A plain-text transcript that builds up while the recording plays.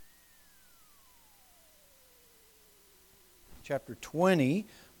chapter 20,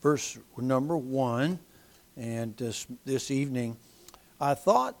 verse number 1. And this evening, I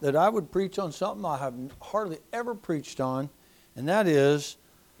thought that I would preach on something I have hardly ever preached on, and that is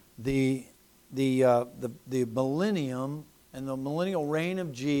the millennium and the millennial reign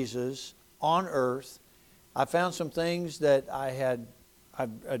of Jesus on earth. I found some things that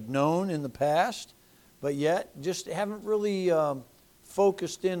I've known in the past, but yet just haven't really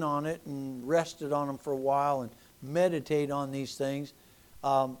focused in on it and rested on them for a while and meditate on these things.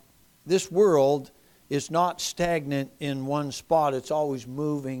 This world is not stagnant in one spot. It's always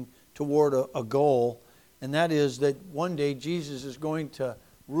moving toward a goal, and that is that one day Jesus is going to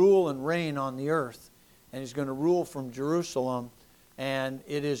rule and reign on the earth, and He's going to rule from Jerusalem, and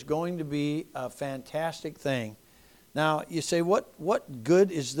it is going to be a fantastic thing. Now, you say, what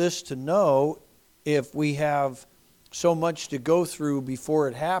good is this to know if we have so much to go through before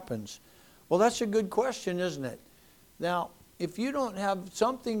it happens? Well, that's a good question, isn't it? Now, if you don't have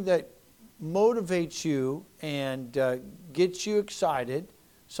something that motivates you and gets you excited,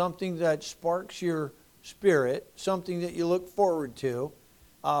 something that sparks your spirit, something that you look forward to,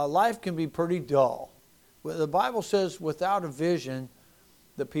 life can be pretty dull. The Bible says without a vision,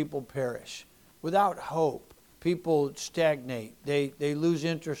 the people perish. Without hope, people stagnate. They lose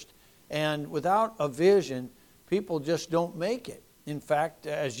interest. And without a vision, people just don't make it. In fact,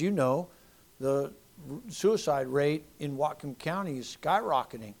 as you know, the suicide rate in Whatcom County is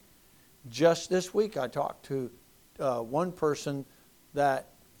skyrocketing. Just this week, I talked to one person that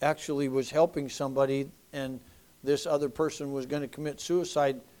actually was helping somebody, and this other person was going to commit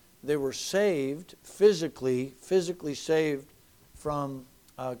suicide. They were saved, physically saved from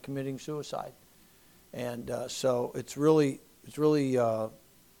committing suicide. And so it's really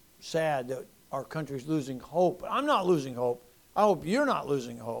sad that our country's losing hope. I'm not losing hope. I hope you're not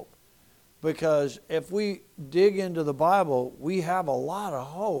losing hope. Because if we dig into the Bible, we have a lot of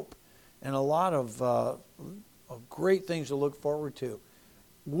hope and a lot of great things to look forward to.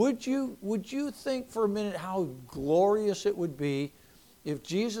 Would you think for a minute how glorious it would be if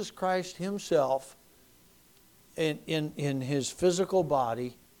Jesus Christ Himself, in His physical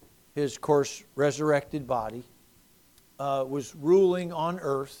body, His, of course, resurrected body, was ruling on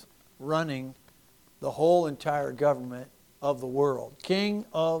earth, running the whole entire government of the world. King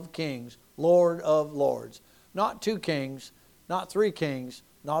of kings, Lord of lords. Not two kings, not three kings,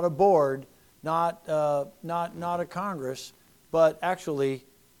 not a board, not a Congress, but actually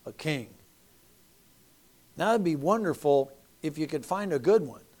a king. Now it'd be wonderful if you could find a good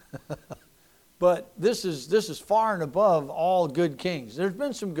one. But this is far and above all good kings. There's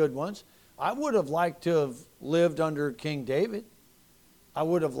been some good ones. I would have liked to have lived under King David. I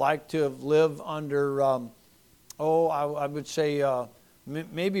would have liked to have lived under, I would say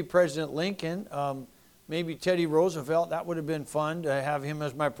maybe President Lincoln, maybe Teddy Roosevelt. That would have been fun to have him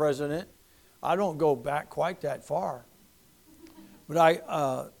as my president. I don't go back quite that far.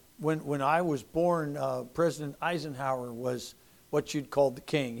 But when I was born, President Eisenhower was what you'd call the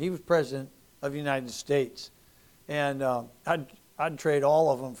king. He was president of the United States. And I'd trade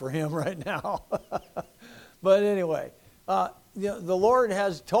all of them for him right now. But anyway, the Lord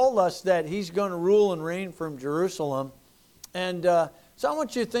has told us that He's going to rule and reign from Jerusalem. And so I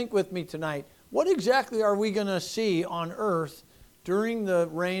want you to think with me tonight, what exactly are we going to see on earth during the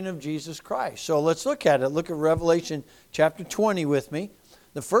reign of Jesus Christ? So let's look at it. Look at Revelation chapter 20 with me.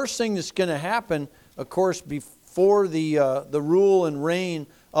 The first thing that's going to happen, of course, before the rule and reign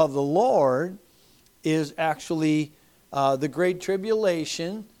of the Lord is actually the Great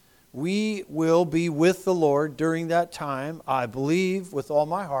Tribulation. We will be with the Lord during that time, I believe, with all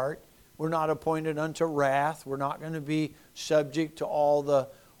my heart. We're not appointed unto wrath. We're not going to be subject to all the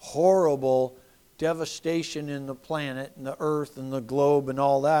horrible devastation in the planet and the earth and the globe and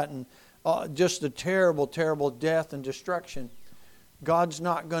all that, and just the terrible, terrible death and destruction. God's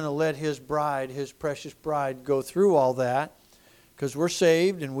not going to let His bride, His precious bride, go through all that because we're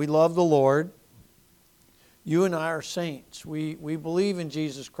saved and we love the Lord. You and I are saints. We believe in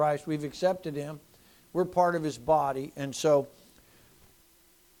Jesus Christ. We've accepted Him. We're part of His body. And so,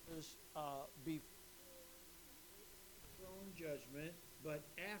 before throne judgment, but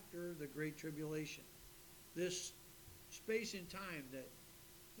after the Great Tribulation. This space and time that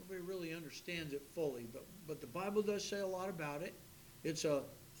nobody really understands it fully, but the Bible does say a lot about it. It's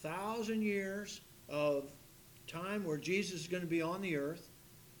 1,000 years of time where Jesus is going to be on the earth.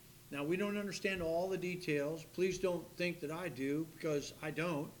 Now, we don't understand all the details. Please don't think that I do, because I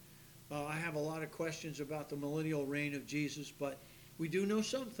don't. I have a lot of questions about the millennial reign of Jesus, but we do know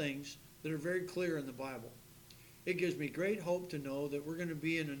some things that are very clear in the Bible. It gives me great hope to know that we're going to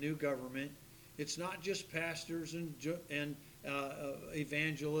be in a new government. It's not just pastors and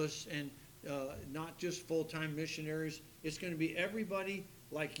evangelists, and not just full-time missionaries. It's going to be everybody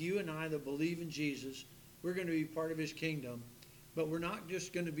like you and I that believe in Jesus. We're going to be part of His kingdom. But we're not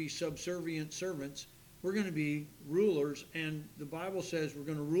just going to be subservient servants. We're going to be rulers, and the Bible says we're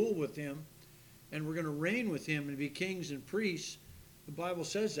going to rule with Him, and we're going to reign with Him and be kings and priests. The Bible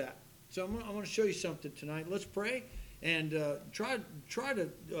says that. So I want to show you something tonight. Let's pray and try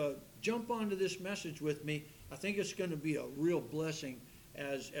to jump onto this message with me. I think it's going to be a real blessing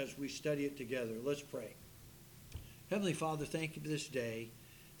as we study it together. Let's pray. Heavenly Father, thank you for this day.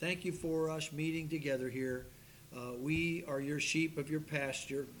 Thank you for us meeting together here. We are your sheep of your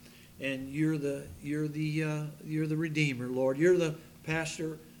pasture, and you're the Redeemer, Lord. You're the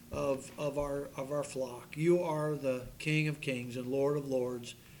pastor of our flock. You are the King of Kings and Lord of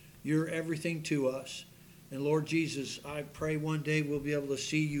Lords. You're everything to us. And Lord Jesus, I pray one day we'll be able to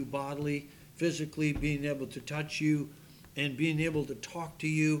see you bodily, physically, being able to touch you and being able to talk to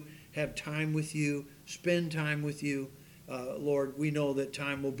you, have time with you, spend time with you. Lord, we know that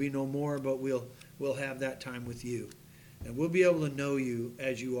time will be no more, but we'll have that time with you. And we'll be able to know you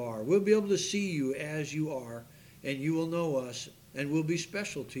as you are. We'll be able to see you as you are, and you will know us, and we'll be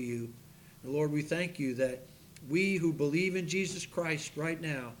special to you. And Lord, we thank you that we who believe in Jesus Christ right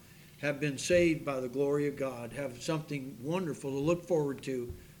now have been saved by the glory of God, have something wonderful to look forward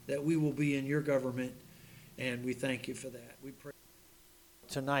to, that we will be in your government, and we thank you for that. We pray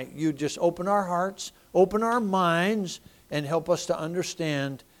tonight you just open our hearts, open our minds, and help us to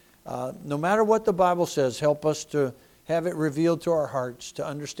understand. No matter what the Bible says, help us to have it revealed to our hearts, to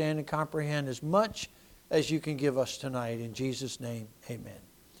understand and comprehend as much as you can give us tonight. In Jesus' name, amen.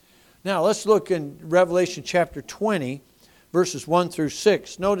 Now, let's look in Revelation chapter 20, verses 1 through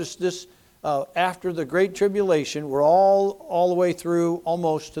 6. Notice this, after the Great Tribulation, we're all the way through,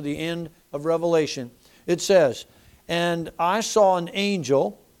 almost to the end of Revelation. It says, "And I saw an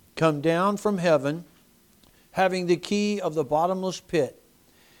angel come down from heaven, having the key of the bottomless pit,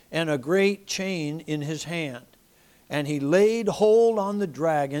 and a great chain in his hand. And he laid hold on the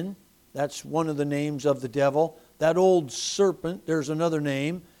dragon," that's one of the names of the devil, "that old serpent," there's another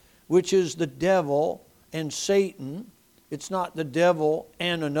name, "which is the devil and Satan." It's not the devil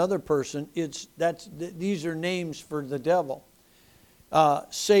and another person. These are names for the devil.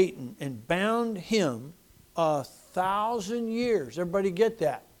 Satan, "and bound him 1,000 years. Everybody get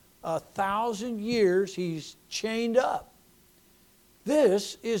that? 1,000 years he's chained up.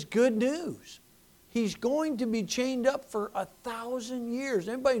 This is good news. He's going to be chained up for 1,000 years.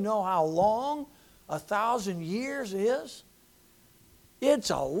 Anybody know how long 1,000 years is? It's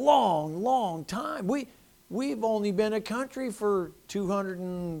a long, long time. We've only been a country for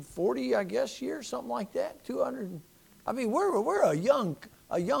 240, I guess, years, something like that. 200. I mean, we're a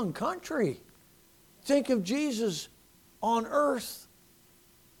young country. Think of Jesus on earth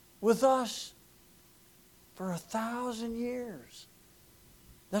with us for 1,000 years.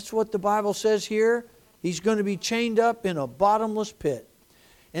 That's what the Bible says here. He's going to be chained up in a bottomless pit.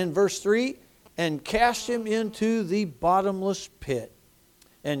 In verse 3, "and cast him into the bottomless pit,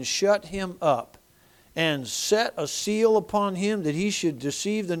 and shut him up, and set a seal upon him, that he should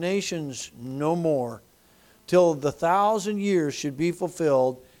deceive the nations no more, till the 1,000 years should be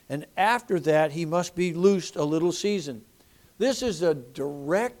fulfilled, and after that he must be loosed a little season." This is a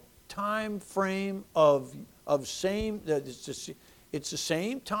direct time frame of same. It's the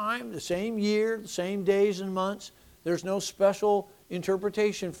same time, the same year, the same days and months. There's no special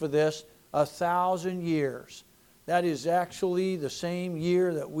interpretation for this. 1,000 years. That is actually the same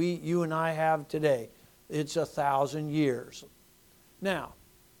year that you and I have today. It's 1,000 years. Now,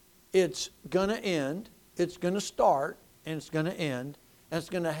 it's going to end, it's going to start, and it's going to end, and it's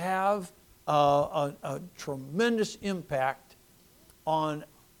going to have a tremendous impact on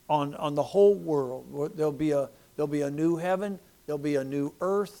the whole world. There'll be a new heaven. There'll be a new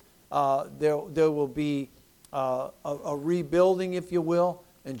earth. There will be a rebuilding, if you will,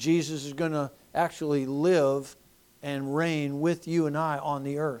 and Jesus is going to actually live and reign with you and I on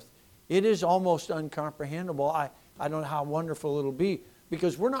the earth. It is almost incomprehensible. I don't know how wonderful it'll be,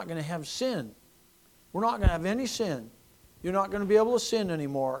 because we're not going to have sin. We're not going to have any sin. You're not going to be able to sin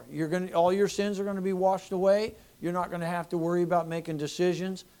anymore. All your sins are going to be washed away. You're not going to have to worry about making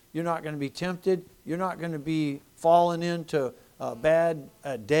decisions. You're not going to be tempted. You're not going to be falling into a bad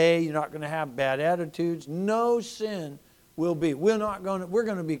day. You're not going to have bad attitudes. No sin will be. We're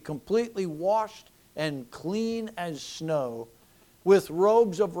going to be completely washed and clean as snow, with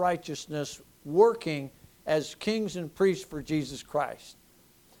robes of righteousness, working as kings and priests for Jesus Christ.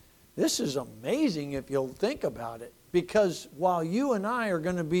 This is amazing if you'll think about it. Because while you and I are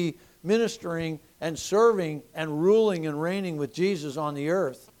going to be ministering and serving and ruling and reigning with Jesus on the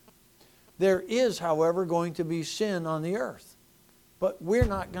earth, there is, however, going to be sin on the earth. But we're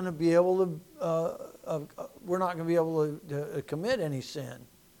not going to be able to commit any sin.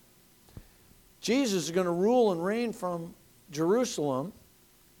 Jesus is going to rule and reign from Jerusalem,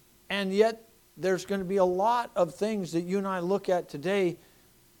 and yet there's going to be a lot of things that you and I look at today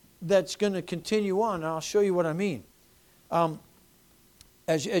that's going to continue on, and I'll show you what I mean.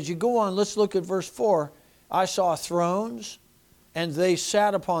 As you go on, let's look at verse 4. I saw thrones, and they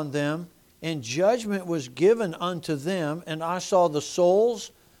sat upon them, and judgment was given unto them, and I saw the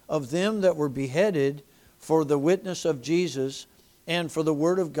souls of them that were beheaded for the witness of Jesus and for the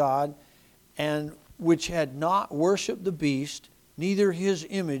word of God, and which had not worshipped the beast, neither his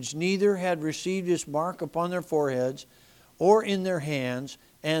image, neither had received his mark upon their foreheads or in their hands,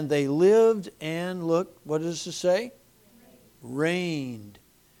 and they lived and, look, what does it say? Reigned.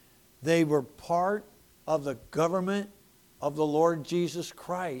 They were part of the government of the Lord Jesus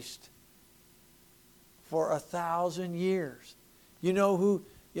Christ for 1,000 years. You know who,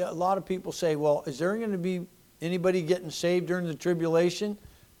 a lot of people say, well, is there going to be anybody getting saved during the tribulation?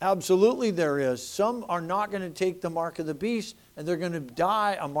 Absolutely there is. Some are not going to take the mark of the beast, and they're going to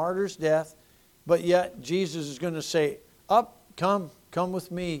die a martyr's death, but yet Jesus is going to say, up, come with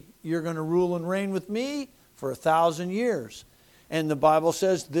me. You're going to rule and reign with me for 1,000 years. And the Bible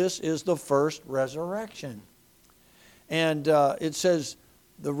says this is the first resurrection. And it says,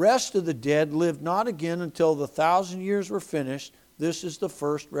 the rest of the dead lived not again until the 1,000 years were finished. This is the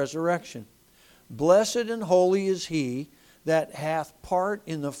first resurrection. Blessed and holy is he that hath part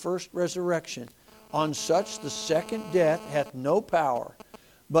in the first resurrection. On such the second death hath no power,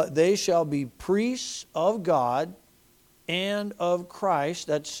 but they shall be priests of God and of Christ,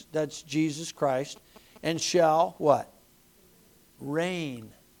 that's Jesus Christ, and shall what?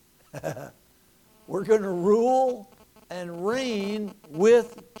 Reign. We're going to rule and reign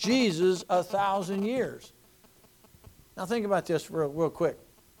with Jesus 1,000 years. Now think about this real quick.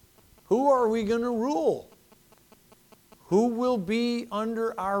 Who are we going to rule? Who will be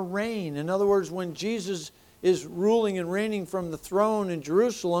under our reign? In other words, when Jesus is ruling and reigning from the throne in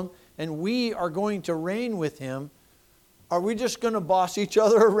Jerusalem, and we are going to reign with him, are we just going to boss each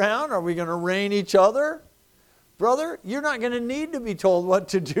other around? Are we going to reign each other? Brother, you're not going to need to be told what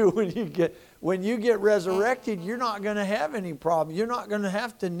to do when you get resurrected. You're not going to have any problem. You're not going to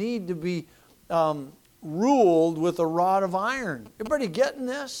have to need to be ruled with a rod of iron. Everybody getting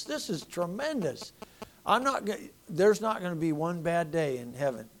this? This is tremendous. There's not going to be one bad day in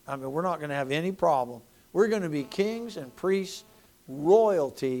heaven. I mean, we're not going to have any problem. We're going to be kings and priests,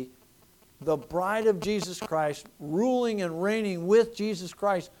 royalty, the bride of Jesus Christ, ruling and reigning with Jesus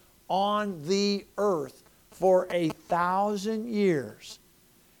Christ on the earth for 1,000 years.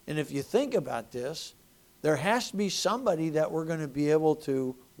 And if you think about this, there has to be somebody that we're going to be able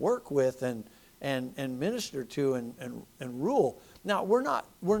to work with and minister to and rule. Now, we're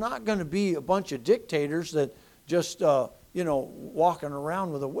not going to be a bunch of dictators that just walking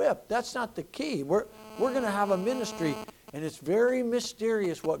around with a whip. That's not the key. We're going to have a ministry, and it's very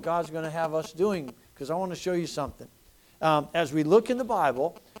mysterious what God's going to have us doing, because I want to show you something. As we look in the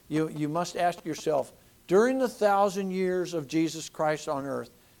Bible, you must ask yourself, during the 1,000 years of Jesus Christ on earth,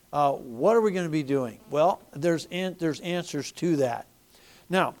 what are we going to be doing? Well, there's answers to that.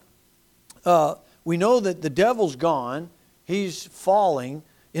 Now, we know that the devil's gone. He's falling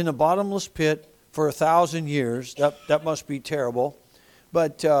in a bottomless pit for 1,000 years. That must be terrible.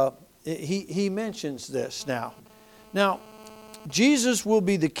 But he mentions this now. Now, Jesus will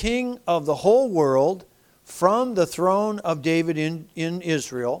be the king of the whole world from the throne of David in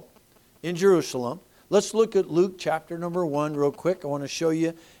Israel, in Jerusalem. Let's look at Luke chapter number 1 real quick. I want to show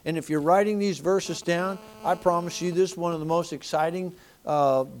you. And if you're writing these verses down, I promise you this is one of the most exciting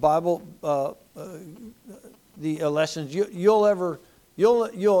Bible lessons you'll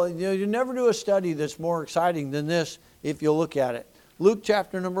never do a study that's more exciting than this if you look at it. Luke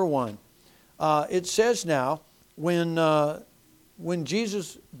chapter number 1. It says now, when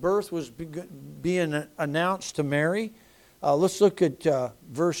Jesus' birth was being announced to Mary, let's look at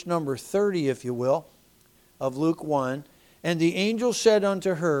verse number 30, if you will, of Luke 1. And the angel said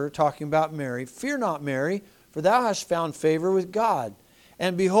unto her, talking about Mary, Fear not, Mary, for thou hast found favor with God.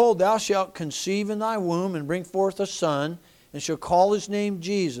 And behold, thou shalt conceive in thy womb, and bring forth a son, and shall call his name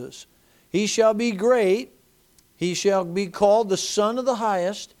Jesus. He shall be great, he shall be called the Son of the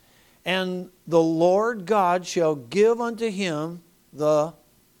Highest, and the Lord God shall give unto him the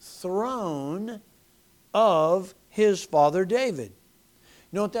throne of his father David.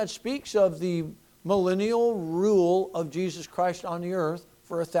 You know what that speaks of? The millennial rule of Jesus Christ on the earth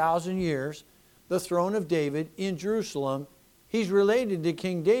for 1,000 years, the throne of David in Jerusalem. He's related to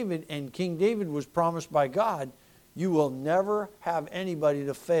King David, and King David was promised by God, you will never have anybody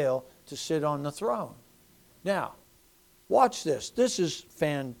to fail to sit on the throne. Now, watch this. This is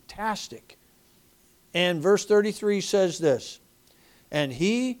fantastic. And verse 33 says this, and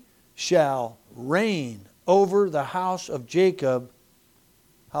he shall reign over the house of Jacob,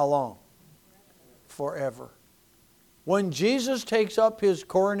 how long? Forever. When Jesus takes up his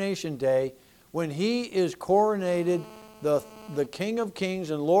coronation day, when he is coronated the King of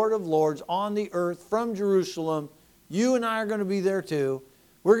Kings and Lord of Lords on the earth from Jerusalem, you and I are going to be there too.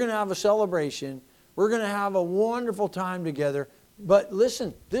 We're going to have a celebration. We're going to have a wonderful time together. But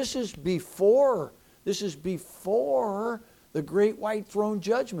listen, this is before the great white throne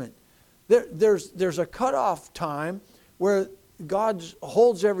judgment. There's a cutoff time where God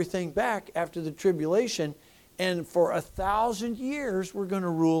holds everything back after the tribulation, and for 1,000 years we're going to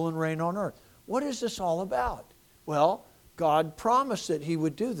rule and reign on earth. What is this all about? Well, God promised that he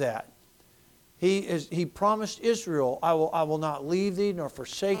would do that. He promised Israel, I will not leave thee nor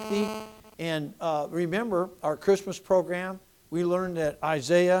forsake thee. And remember our Christmas program, we learned that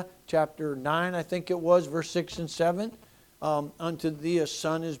Isaiah chapter 9, I think it was, verse 6 and 7. Unto thee a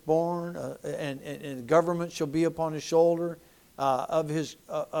son is born, and government shall be upon his shoulder. Of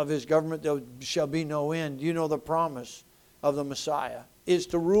his government there shall be no end. You know the promise of the Messiah is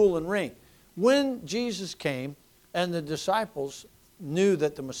to rule and reign. When Jesus came and the disciples knew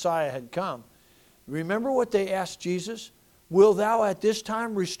that the Messiah had come, remember what they asked Jesus? Will thou at this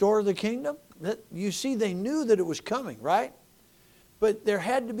time restore the kingdom? You see, they knew that it was coming, right? But there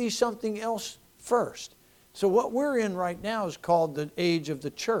had to be something else first. So what we're in right now is called the age of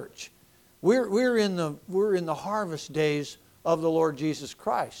the church. We're in the harvest days of the Lord Jesus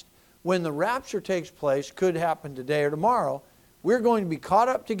Christ. When the rapture takes place, could happen today or tomorrow, we're going to be caught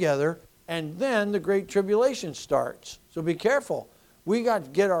up together, and then the Great Tribulation starts. So be careful. We got to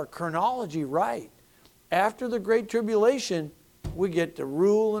get our chronology right. After the Great Tribulation, we get to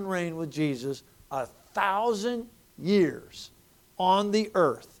rule and reign with Jesus 1,000 years on the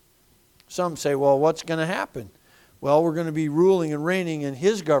earth. Some say, well, what's going to happen? Well, we're going to be ruling and reigning in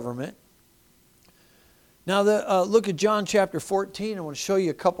his government. Now, look at John chapter 14. I want to show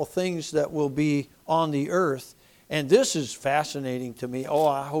you a couple things that will be on the earth. And this is fascinating to me. Oh,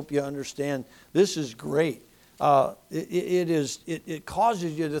 I hope you understand. This is great. It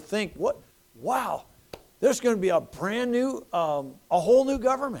causes you to think, wow, there's going to be a brand new, a whole new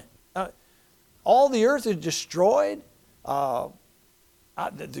government. All the earth is destroyed. The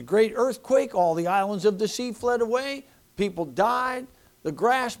great earthquake, all the islands of the sea fled away. People died. The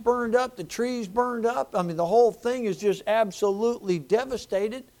grass burned up. The trees burned up. I mean, the whole thing is just absolutely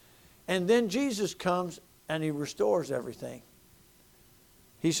devastated. And then Jesus comes and he restores everything.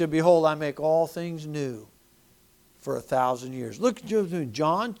 He said, behold, I make all things new for 1,000 years. Look at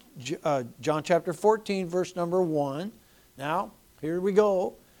John chapter 14, verse number 1. Now, here we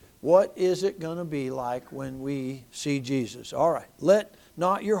go. What is it going to be like when we see Jesus? All right. Let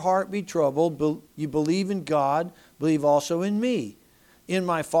not your heart be troubled. You believe in God, believe also in me. In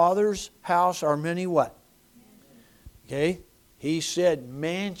my Father's house are many what? Okay. He said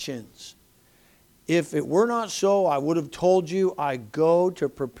mansions. If it were not so, I would have told you, I go to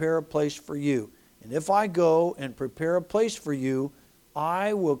prepare a place for you. And if I go and prepare a place for you,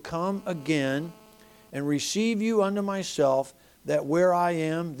 I will come again and receive you unto myself, that where I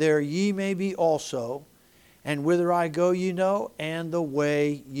am, there ye may be also. And whither I go ye know, and the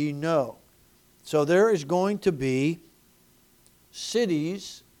way ye know. So there is going to be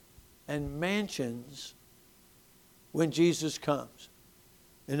cities and mansions when Jesus comes.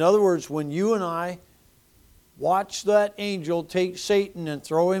 In other words, when you and I watch that angel take Satan and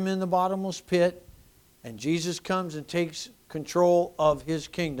throw him in the bottomless pit, and Jesus comes and takes control of his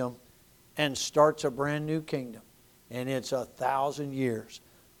kingdom and starts a brand new kingdom. And it's 1,000 years.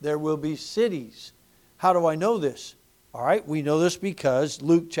 There will be cities. How do I know this? All right, we know this because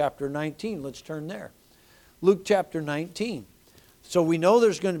Luke chapter 19. Let's turn there. Luke chapter 19. So we know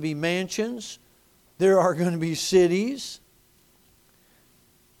there's going to be mansions. There are going to be cities.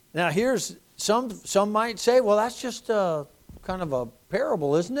 Now here's, some might say, well, that's just kind of a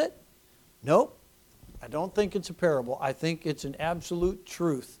parable, isn't it? Nope. I don't think it's a parable. I think it's an absolute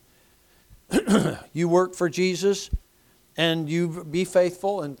truth. You work for Jesus and you be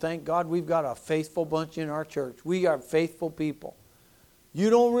faithful, and thank God we've got a faithful bunch in our church. We are faithful people. You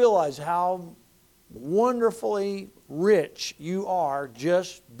don't realize how wonderfully rich you are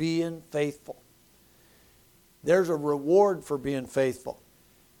just being faithful. There's a reward for being faithful.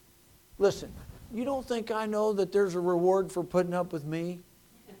 Listen, You don't think I know that there's a reward for putting up with me?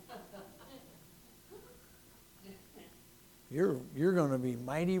 You're going to be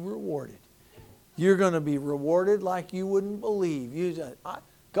mighty rewarded. You're going to be rewarded like you wouldn't believe.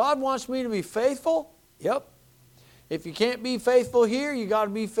 God wants me to be faithful? Yep. If you can't be faithful here, you got to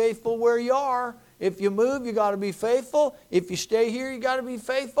be faithful where you are. If you move, you got to be faithful. If you stay here, you got to be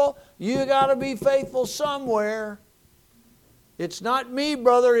faithful. You got to be faithful somewhere. It's not me,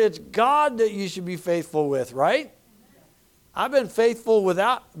 brother. It's God that you should be faithful with, right? I've been faithful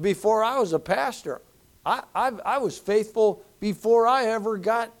before I was a pastor. I was faithful before I ever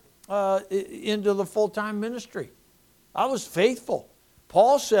got into the full-time ministry. I was faithful.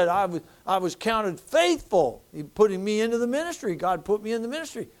 Paul said I was counted faithful. He putting me into the ministry. God put me in the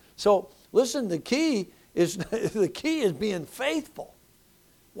ministry. So listen, the key is being faithful.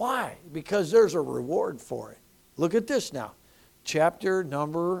 Why? Because there's a reward for it. Look at this now. Chapter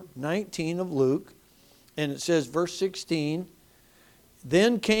number 19 of Luke, and it says, verse 16,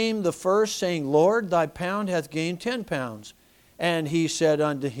 Then came the first, saying, Lord, thy pound hath gained 10 pounds. And he said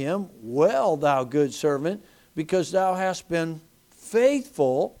unto him, Well, thou good servant, because thou hast been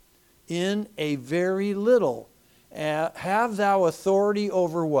faithful in a very little. Have thou authority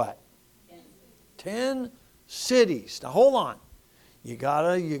over what? 10 cities. Now hold on. You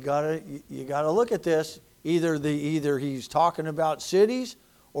gotta look at this. Either he's talking about cities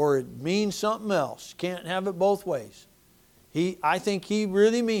or it means something else. Can't have it both ways. I think he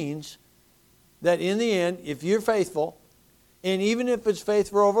really means that in the end, if you're faithful, and even if it's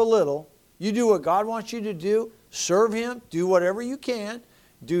faithful over little, you do what God wants you to do, serve Him, do whatever you can,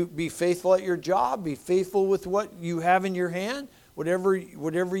 be faithful at your job, be faithful with what you have in your hand, whatever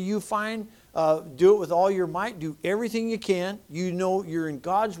you find, do it with all your might, do everything you can. You know you're in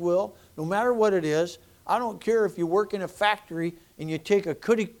God's will, no matter what it is. I don't care if you work in a factory and you take a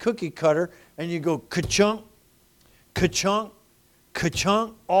cookie cutter and you go ka-chunk, ka-chunk,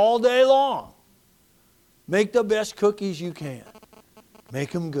 ka-chunk all day long. Make the best cookies you can.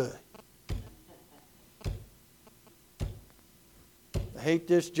 Make them good. I hate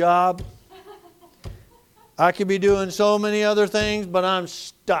this job. I could be doing so many other things, but I'm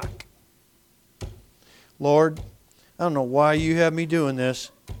stuck. Lord, I don't know why you have me doing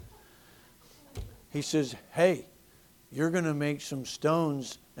this. He says, hey, you're going to make some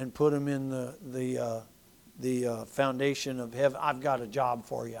stones and put them in the foundation of heaven. I've got a job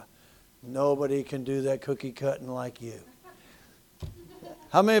for you. Nobody can do that cookie cutting like you.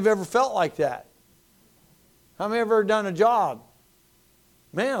 How many have ever felt like that? How many have ever done a job?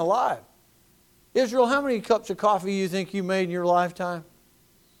 Man alive. Israel, how many cups of coffee you think you made in your lifetime?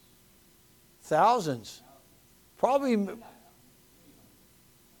 Thousands. Probably.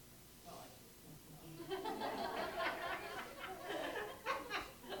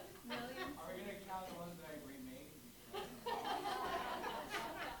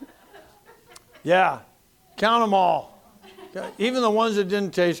 Yeah, count them all. Even the ones that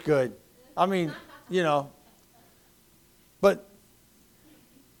didn't taste good. I mean, you know. But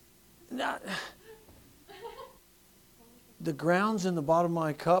the grounds in the bottom of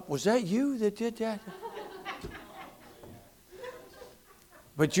my cup, was that you that did that?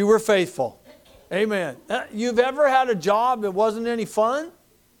 But you were faithful. Amen. You've ever had a job that wasn't any fun?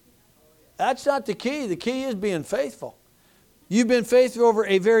 That's not the key. The key is being faithful. You've been faithful over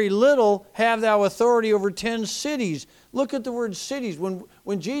a very little, have thou authority over 10 cities. Look at the word cities.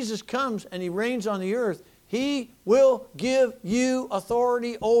 When Jesus comes and He reigns on the earth, He will give you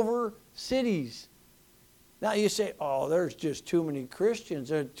authority over cities. Now you say, oh, there's just too many Christians.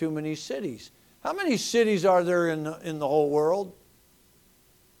 There are too many cities. How many cities are there in the whole world?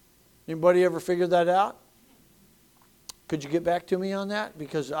 Anybody ever figured that out? Could you get back to me on that?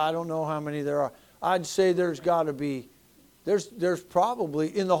 Because I don't know how many there are. I'd say there's got to be. There's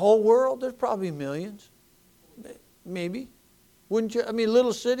probably, in the whole world, there's probably millions. Maybe. Wouldn't you? I mean,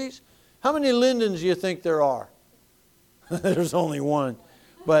 little cities. How many Lindens do you think there are? There's only one.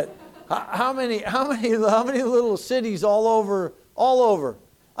 But how many little cities all over?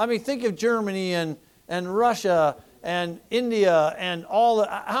 I mean, think of Germany and Russia and India and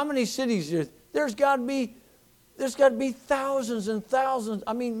how many cities? There's got to be thousands and thousands.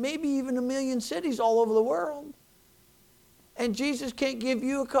 I mean, maybe even 1 million cities all over the world. And Jesus can't give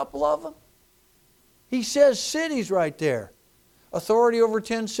you a couple of them? He says cities right there. Authority over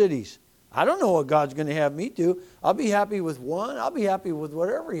 10 cities. I don't know what God's going to have me do. I'll be happy with one. I'll be happy with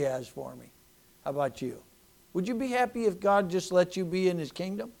whatever He has for me. How about you? Would you be happy if God just let you be in His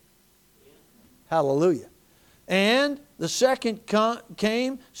kingdom? Yeah. Hallelujah. And the second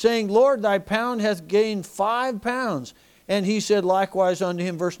came, saying, Lord, thy pound hath gained 5 pounds. And he said likewise unto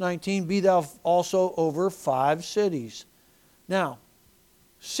him, verse 19, be thou also over 5 cities. Now,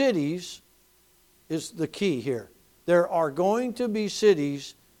 cities is the key here. There are going to be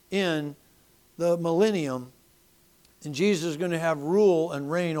cities in the millennium, and Jesus is going to have rule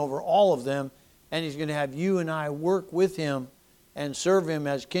and reign over all of them, and He's going to have you and I work with Him and serve Him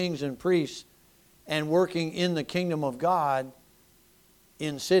as kings and priests and working in the kingdom of God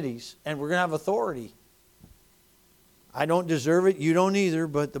in cities. And we're going to have authority. I don't deserve it. You don't either.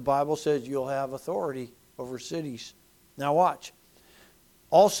 But the Bible says you'll have authority over cities. Now watch.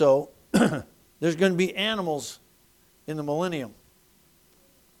 Also, there's going to be animals in the millennium.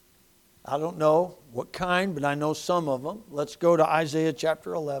 I don't know what kind, but I know some of them. Let's go to Isaiah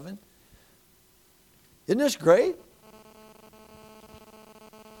chapter 11. Isn't this great?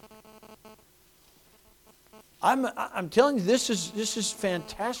 I'm telling you, this is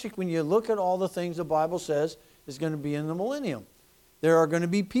fantastic when you look at all the things the Bible says is going to be in the millennium. There are going to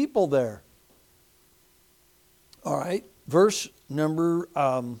be people there. All right, verse number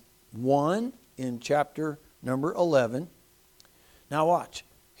 1 in chapter number 11. Now watch.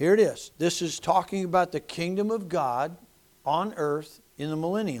 Here it is. This is talking about the kingdom of God on earth in the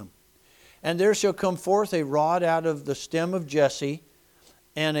millennium. And there shall come forth a rod out of the stem of Jesse,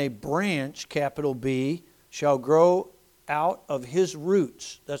 and a branch, capital B, shall grow out of his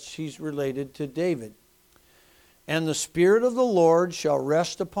roots. He's related to David. And the Spirit of the Lord shall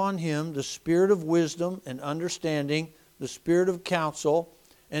rest upon him, the Spirit of wisdom and understanding, the Spirit of counsel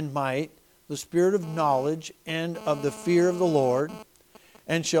and might, the Spirit of knowledge and of the fear of the Lord,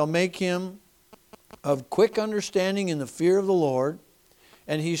 and shall make him of quick understanding in the fear of the Lord.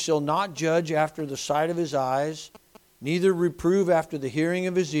 And he shall not judge after the sight of his eyes, neither reprove after the hearing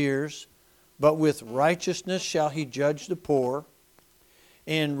of his ears, but with righteousness shall he judge the poor,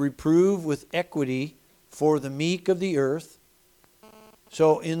 and reprove with equity for the meek of the earth.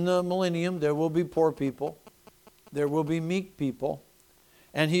 So in the millennium there will be poor people, there will be meek people,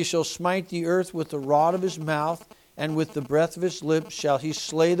 and he shall smite the earth with the rod of his mouth, and with the breath of his lips shall he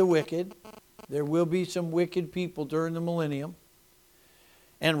slay the wicked. There will be some wicked people during the millennium.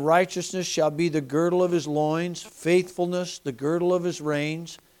 And righteousness shall be the girdle of his loins, faithfulness the girdle of his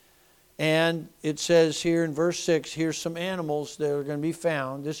reins. And it says here in verse 6, here's some animals that are going to be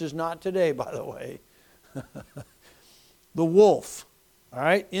found. This is not today, by the way. The wolf. All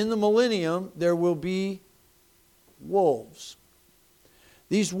right, in the millennium there will be wolves.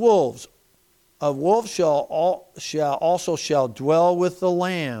 These wolves, a wolf shall dwell with the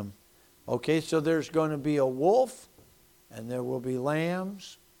lamb. Okay, so there's going to be a wolf, and there will be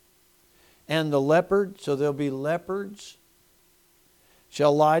lambs. And the leopard, so there'll be leopards,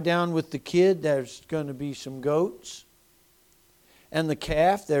 shall lie down with the kid. There's going to be some goats. And the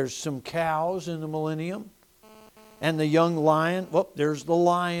calf, there's some cows in the millennium. And the young lion, there's the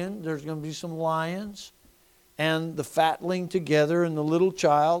lion. There's going to be some lions. And the fatling together and the little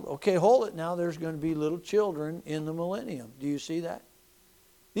child. Okay, hold it now. There's going to be little children in the millennium. Do you see that?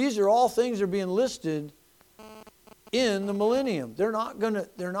 These are all things that are being listed in the millennium. They're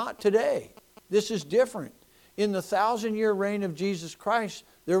not today. This is different. In the 1,000-year reign of Jesus Christ,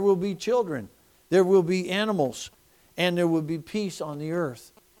 there will be children. There will be animals. And there will be peace on the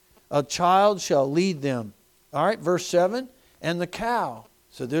earth. A child shall lead them. All right, verse 7. And the cow.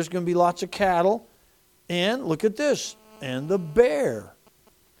 So there's going to be lots of cattle. And look at this. And the bear.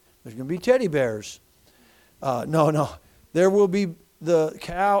 There's going to be teddy bears. No. There will be the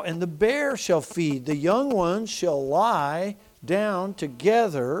cow and the bear shall feed. The young ones shall lie down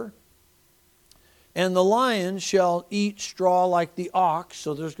together. And the lion shall eat straw like the ox.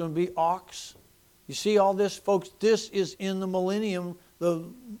 So there's going to be ox. You see all this, folks? This is in the millennium.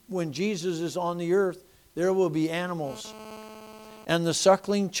 When Jesus is on the earth, there will be animals. And the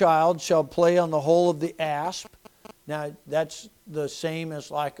suckling child shall play on the hole of the asp. Now, that's the same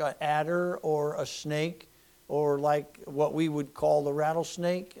as like an adder or a snake, or like what we would call the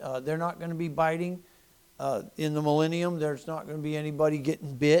rattlesnake. They're not going to be biting in the millennium. There's not going to be anybody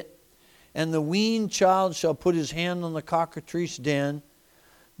getting bit. And the weaned child shall put his hand on the cockatrice den.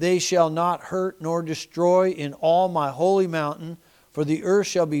 They shall not hurt nor destroy in all my holy mountain, for the earth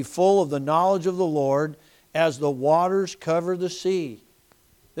shall be full of the knowledge of the Lord, as the waters cover the sea.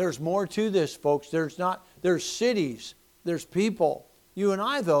 There's more to this, folks. There's cities, there's people. You and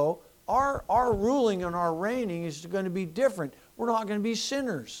I, though, our ruling and our reigning is going to be different. We're not going to be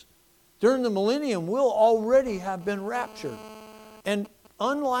sinners. During the millennium, we'll already have been raptured. And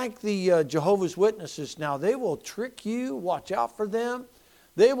unlike the Jehovah's Witnesses now, they will trick you. Watch out for them.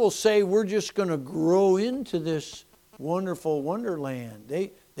 They will say, we're just going to grow into this wonderful wonderland.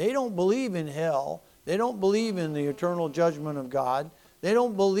 They don't believe in hell. They don't believe in the eternal judgment of God. They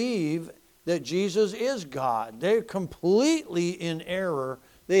don't believe that Jesus is God. They're completely in error.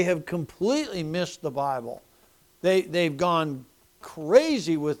 They have completely missed the Bible. They've gone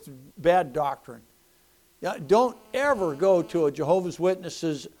crazy with bad doctrine. Don't ever go to a Jehovah's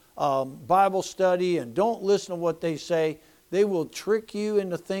Witnesses Bible study and don't listen to what they say. They will trick you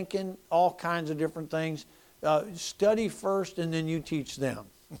into thinking all kinds of different things. Study first and then you teach them.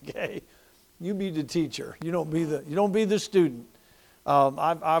 Okay? You be the teacher. You don't be the student.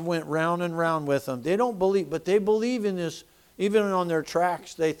 I've went round and round with them. They don't believe, but they believe in this. Even on their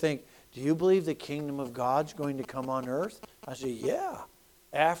tracts, they think, do you believe the kingdom of God's going to come on earth? I say, yeah,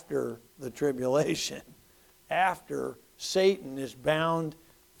 after the tribulation, after Satan is bound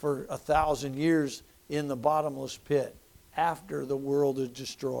for 1,000 years in the bottomless pit, after the world is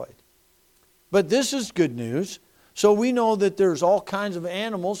destroyed. But this is good news. So we know that there's all kinds of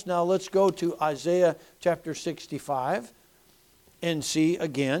animals. Now let's go to Isaiah chapter 65 and see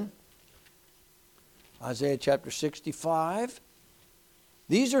again. Isaiah chapter 65.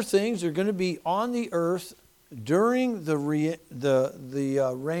 These are things that are going to be on the earth during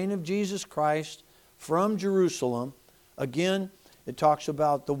the reign of Jesus Christ from Jerusalem. Again, it talks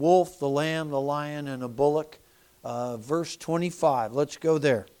about the wolf, the lamb, the lion, and a bullock. Verse 25. Let's go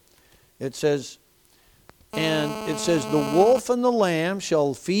there. It says, the wolf and the lamb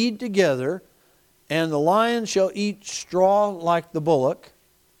shall feed together, and the lion shall eat straw like the bullock,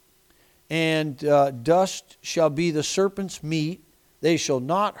 and dust shall be the serpent's meat. They shall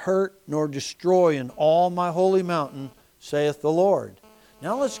not hurt nor destroy in all my holy mountain, saith the Lord.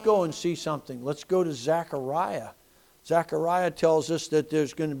 Now let's go and see something. Let's go to Zechariah. Zechariah tells us that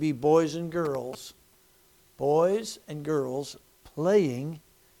there's going to be boys and girls playing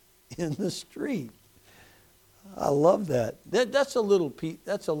in the street. I love that. That's a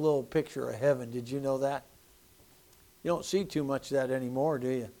little picture of heaven. Did you know that? You don't see too much of that anymore, do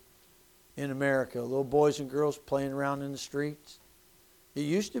you? In America, little boys and girls playing around in the streets. It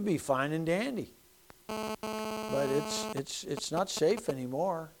used to be fine and dandy, but it's not safe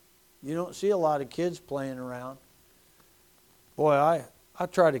anymore. You don't see a lot of kids playing around. Boy, I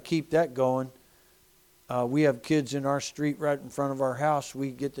try to keep that going. We have kids in our street right in front of our house.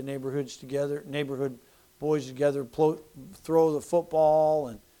 We get the neighborhood boys together, throw the football,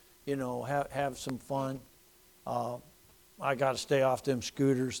 and have some fun. I got to stay off them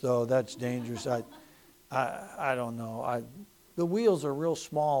scooters though. That's dangerous. I don't know. The wheels are real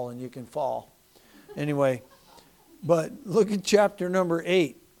small and you can fall. Anyway, but look at chapter number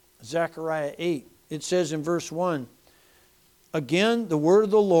 8, Zechariah 8. It says in verse 1, again, the word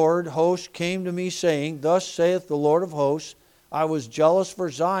of the Lord host came to me, saying, thus saith the Lord of hosts, I was jealous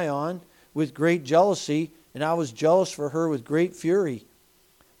for Zion with great jealousy, and I was jealous for her with great fury.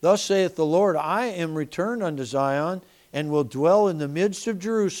 Thus saith the Lord, I am returned unto Zion, and will dwell in the midst of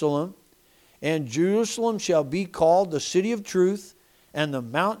Jerusalem, and Jerusalem shall be called the city of truth, and the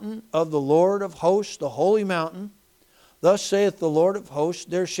mountain of the Lord of hosts, the holy mountain. Thus saith the Lord of hosts,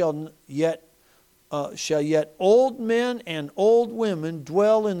 there shall yet old men and old women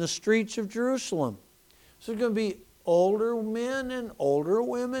dwell in the streets of Jerusalem. So there's going to be older men and older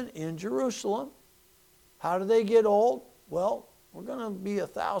women in Jerusalem. How do they get old? Well, we're going to be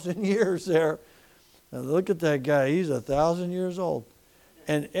 1,000 years there. Now look at that guy. He's 1,000 years old.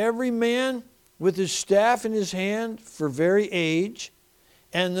 And every man with his staff in his hand for very age,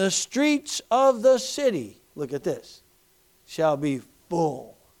 and the streets of the city, look at this, shall be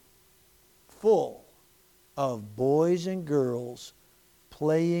full of boys and girls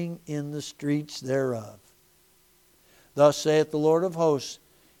playing in the streets thereof. Thus saith the Lord of hosts,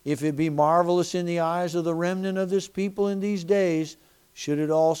 if it be marvelous in the eyes of the remnant of this people in these days, should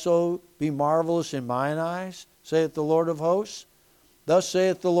it also be marvelous in mine eyes, saith the Lord of hosts? Thus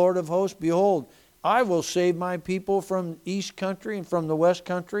saith the Lord of hosts, behold, I will save my people from east country and from the west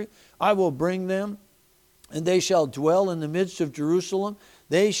country. I will bring them, and they shall dwell in the midst of Jerusalem.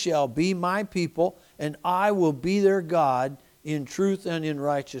 They shall be my people, and I will be their God in truth and in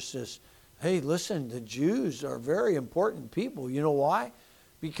righteousness. Hey, listen, the Jews are very important people. You know why?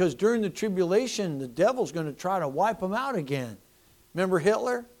 Because during the tribulation, the devil's going to try to wipe them out again. Remember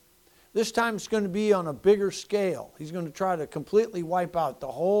Hitler? This time it's going to be on a bigger scale. He's going to try to completely wipe out the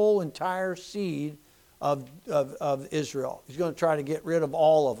whole entire seed of Israel. He's going to try to get rid of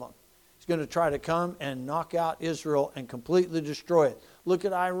all of them. He's going to try to come and knock out Israel and completely destroy it. Look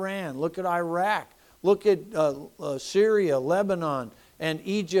at Iran. Look at Iraq. Look at Syria, Lebanon, and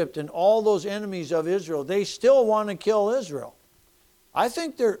Egypt, and all those enemies of Israel. They still want to kill Israel. I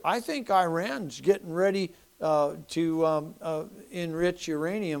think Iran's getting ready to enrich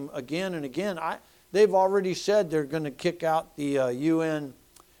uranium again and again. they've already said they're going to kick out the UN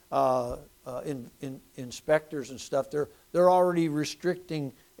inspectors and stuff. They're already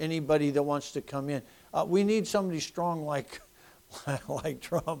restricting anybody that wants to come in. We need somebody strong like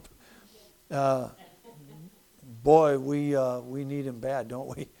Trump. Boy, we need him bad,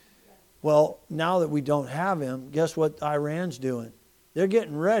 don't we? Well, now that we don't have him, guess what Iran's doing? They're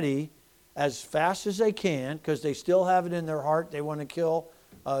getting ready as fast as they can, because they still have it in their heart. They want to kill.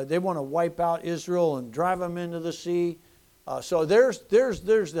 They want to wipe out Israel and drive them into the sea. So there's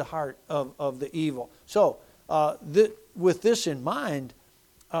the heart of the evil. So with this in mind,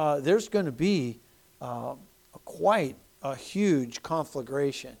 there's going to be quite a huge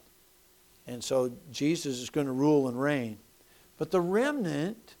conflagration. And so Jesus is going to rule and reign. But the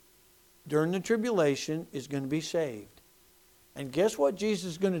remnant during the tribulation is going to be saved. And guess what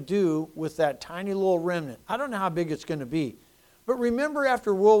Jesus is going to do with that tiny little remnant? I don't know how big it's going to be. But remember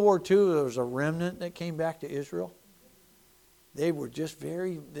after World War II, there was a remnant that came back to Israel? They were just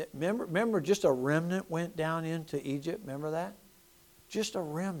remember just a remnant went down into Egypt? Remember that? Just a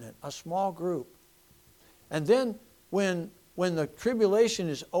remnant, a small group. And then when the tribulation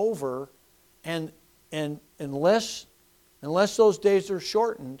is over, and unless those days are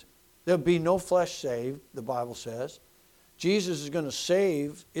shortened, there'll be no flesh saved, the Bible says. Jesus is going to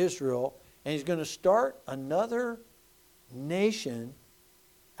save Israel, and he's going to start another nation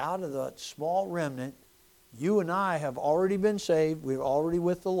out of that small remnant. You and I have already been saved. We're already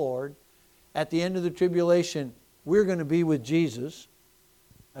with the Lord. At the end of the tribulation, we're going to be with Jesus,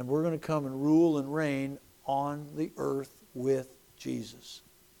 and we're going to come and rule and reign on the earth with Jesus.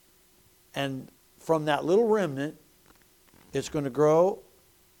 And from that little remnant, it's going to grow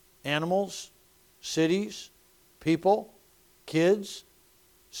animals, cities, people, kids.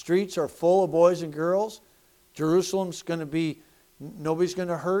 Streets are full of boys and girls. Jerusalem's going to be, nobody's going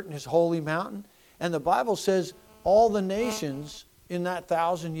to hurt in his holy mountain. And the Bible says all the nations in that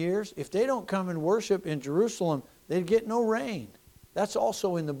 1,000 years, if they don't come and worship in Jerusalem, they'd get no rain. That's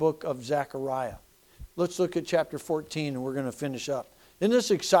also in the book of Zechariah. Let's look at chapter 14 and we're going to finish up. Isn't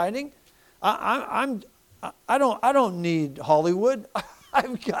this exciting? I don't need Hollywood.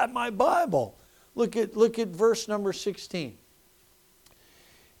 I've got my Bible. Look at verse number 16.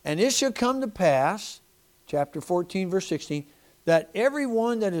 And it shall come to pass, chapter 14, verse 16, that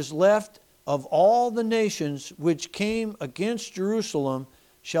everyone that is left of all the nations which came against Jerusalem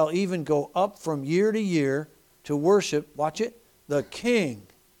shall even go up from year to year to worship, watch it, the King,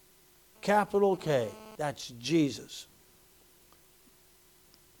 capital K, that's Jesus,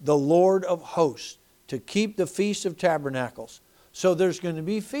 the Lord of hosts, to keep the Feast of Tabernacles. So there's going to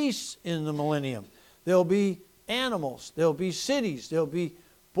be feasts in the millennium. There'll be animals. There'll be cities. There'll be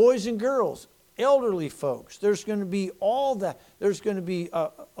boys and girls, elderly folks. There's going to be all that. There's going to be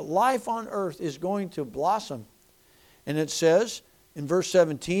life on earth is going to blossom. And it says in verse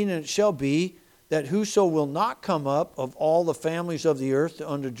 17, and it shall be that whoso will not come up of all the families of the earth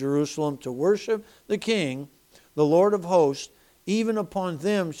unto Jerusalem to worship the King, the Lord of hosts, even upon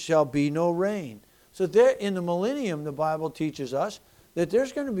them shall be no rain. So there in the millennium, the Bible teaches us that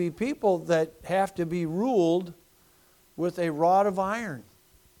there's going to be people that have to be ruled with a rod of iron.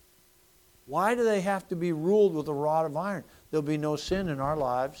 Why do they have to be ruled with a rod of iron? There'll be no sin in our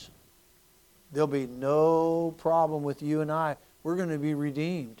lives. There'll be no problem with you and I. We're going to be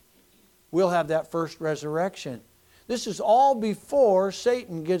redeemed. We'll have that first resurrection. This is all before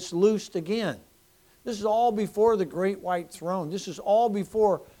Satan gets loosed again. This is all before the great white throne. This is all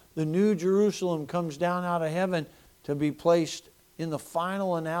before the new Jerusalem comes down out of heaven to be placed in the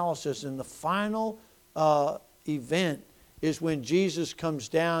final analysis. And the final event is when Jesus comes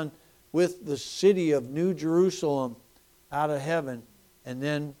down with the city of New Jerusalem out of heaven, and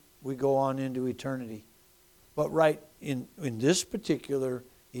then we go on into eternity. But right in this particular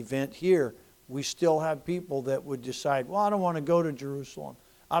event here, we still have people that would decide, well, I don't want to go to Jerusalem.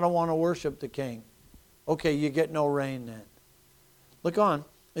 I don't want to worship the King. Okay, you get no rain then. Look on.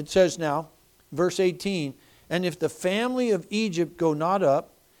 It says now, verse 18, and if the family of Egypt go not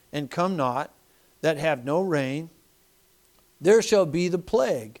up and come not, that have no rain, there shall be the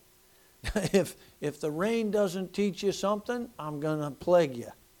plague. If the rain doesn't teach you something, I'm going to plague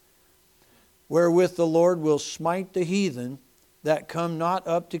you. Wherewith the Lord will smite the heathen that come not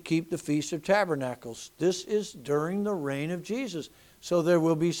up to keep the Feast of Tabernacles. This is during the reign of Jesus. So there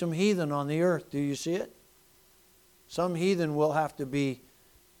will be some heathen on the earth. Do you see it? Some heathen will have to be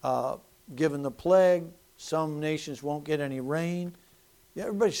given the plague. Some nations won't get any rain.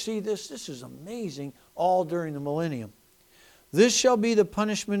 Everybody see this? This is amazing, all during the millennium. This shall be the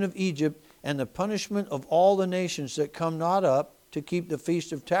punishment of Egypt and the punishment of all the nations that come not up to keep the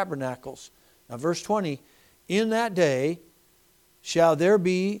Feast of Tabernacles. Now verse 20, in that day shall there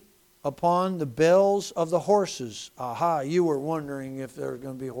be upon the bells of the horses. Aha, you were wondering if there are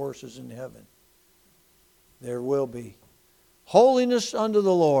going to be horses in heaven. There will be. Holiness unto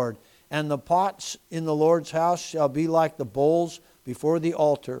the Lord, and the pots in the Lord's house shall be like the bowls before the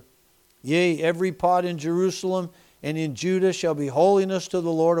altar. Yea, every pot in Jerusalem and in Judah shall be holiness to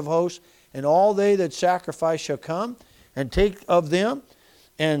the Lord of hosts, and all they that sacrifice shall come and take of them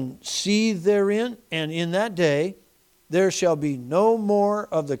and seethe therein, and in that day there shall be no more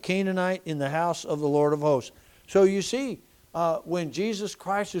of the Canaanite in the house of the Lord of hosts. So you see, when Jesus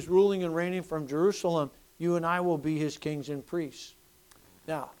Christ is ruling and reigning from Jerusalem, you and I will be his kings and priests.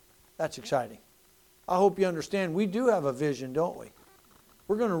 Now, that's exciting. I hope you understand, we do have a vision, don't we?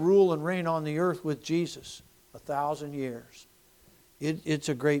 We're going to rule and reign on the earth with Jesus 1,000 years. It's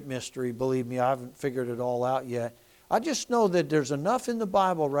a great mystery, believe me. I haven't figured it all out yet. I just know that there's enough in the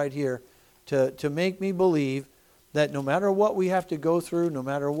Bible right here to make me believe that no matter what we have to go through, no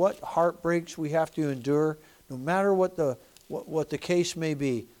matter what heartbreaks we have to endure, no matter what the case may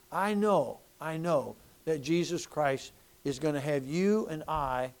be, I know that Jesus Christ is going to have you and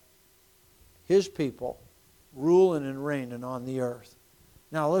I, his people, ruling and reigning on the earth.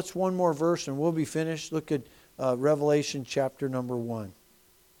 Now let's one more verse and we'll be finished. Look at Revelation chapter number 1.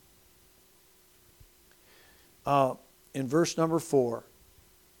 In verse number 4,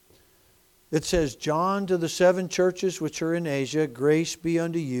 it says, John to the 7 churches which are in Asia, grace be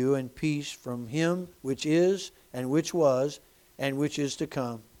unto you and peace from him which is, and which was, and which is to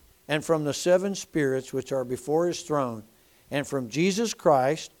come, and from the 7 spirits which are before his throne, and from Jesus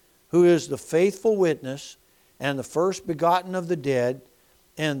Christ, who is the faithful witness, and the first begotten of the dead,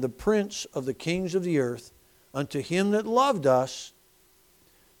 and the prince of the kings of the earth, unto him that loved us.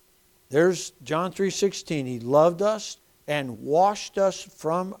 There's John 3:16. He loved us and washed us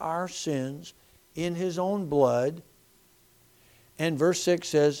from our sins in his own blood. And verse 6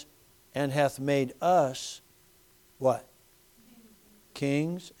 says, and hath made us, what?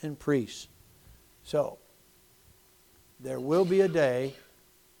 Kings and priests. So, there will be a day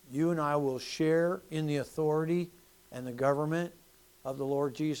you and I will share in the authority and the government of the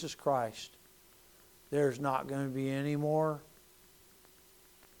Lord Jesus Christ. There's not going to be any more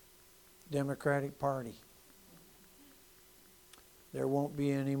Democratic Party. There won't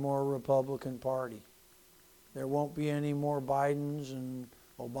be any more Republican Party. There won't be any more Bidens and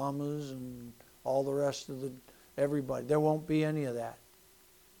Obamas and all the rest of everybody. There won't be any of that.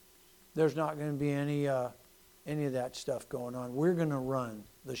 There's not going to be any of that stuff going on. We're going to run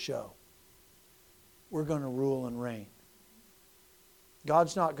the show. We're going to rule and reign.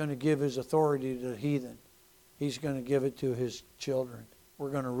 God's not going to give his authority to the heathen. He's going to give it to his children. We're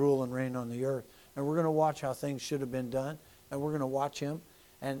going to rule and reign on the earth. And we're going to watch how things should have been done. And we're going to watch him.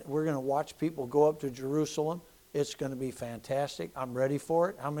 And we're going to watch people go up to Jerusalem. It's going to be fantastic. I'm ready for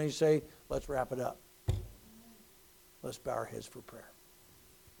it. How many say, let's wrap it up? Let's bow our heads for prayer.